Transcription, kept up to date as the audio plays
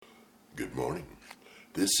Good morning.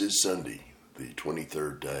 This is Sunday, the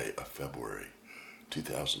 23rd day of February,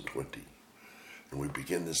 2020. And we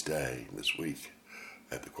begin this day, this week,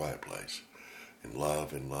 at the quiet place, in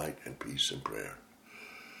love and light and peace and prayer.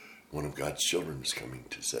 One of God's children is coming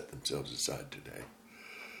to set themselves aside today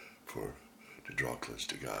to draw close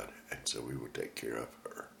to God, and so we will take care of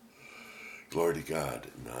her. Glory to God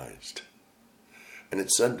in the highest. And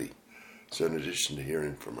it's Sunday, so in addition to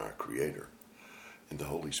hearing from our Creator and the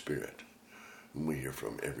Holy Spirit, whom we hear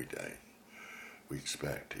from every day, we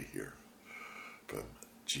expect to hear from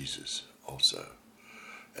Jesus also,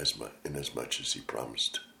 inasmuch as He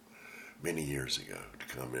promised many years ago to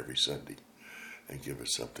come every Sunday and give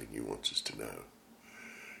us something He wants us to know.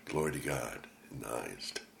 Glory to God in the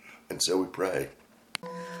highest. And so we pray.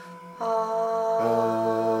 Amen.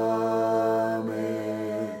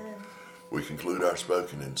 We conclude our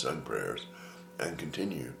spoken and sung prayers and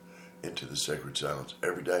continue into the sacred silence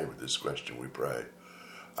every day with this question we pray.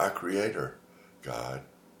 Our Creator, God,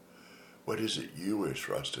 what is it you wish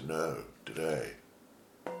for us to know today?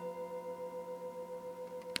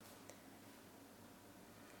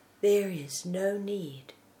 There is no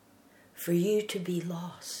need for you to be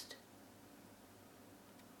lost,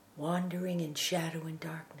 wandering in shadow and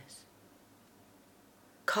darkness,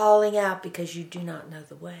 calling out because you do not know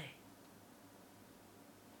the way.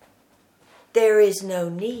 There is no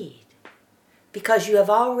need because you have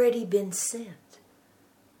already been sent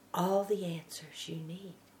all the answers you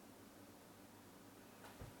need.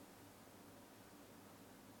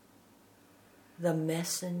 The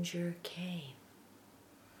messenger came.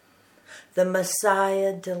 The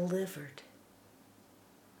Messiah delivered.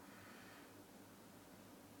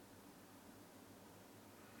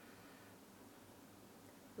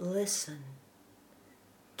 Listen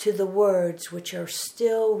to the words which are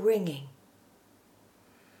still ringing,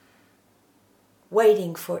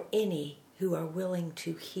 waiting for any who are willing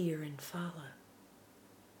to hear and follow.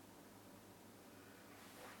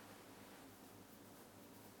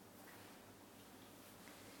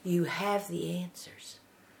 You have the answers.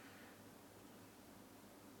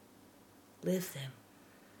 Live them.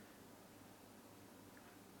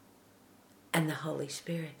 And the Holy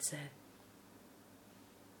Spirit said,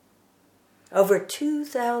 over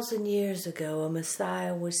 2,000 years ago, a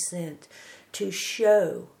Messiah was sent to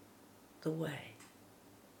show the way.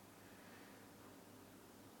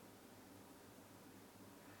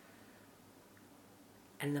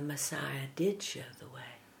 And the Messiah did show the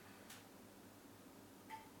way.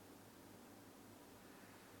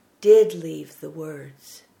 Did leave the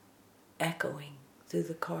words echoing through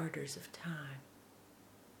the corridors of time.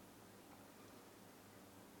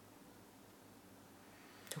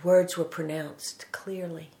 The words were pronounced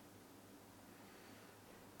clearly.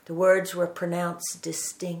 The words were pronounced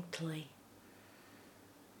distinctly.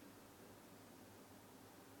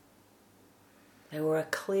 They were a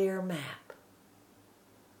clear map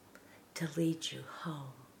to lead you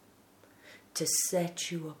home, to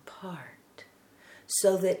set you apart,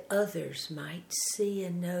 so that others might see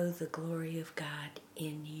and know the glory of God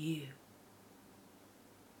in you.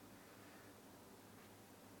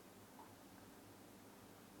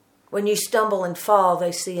 When you stumble and fall,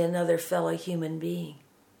 they see another fellow human being.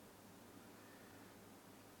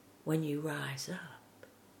 When you rise up,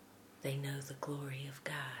 they know the glory of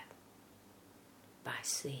God by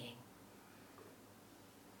seeing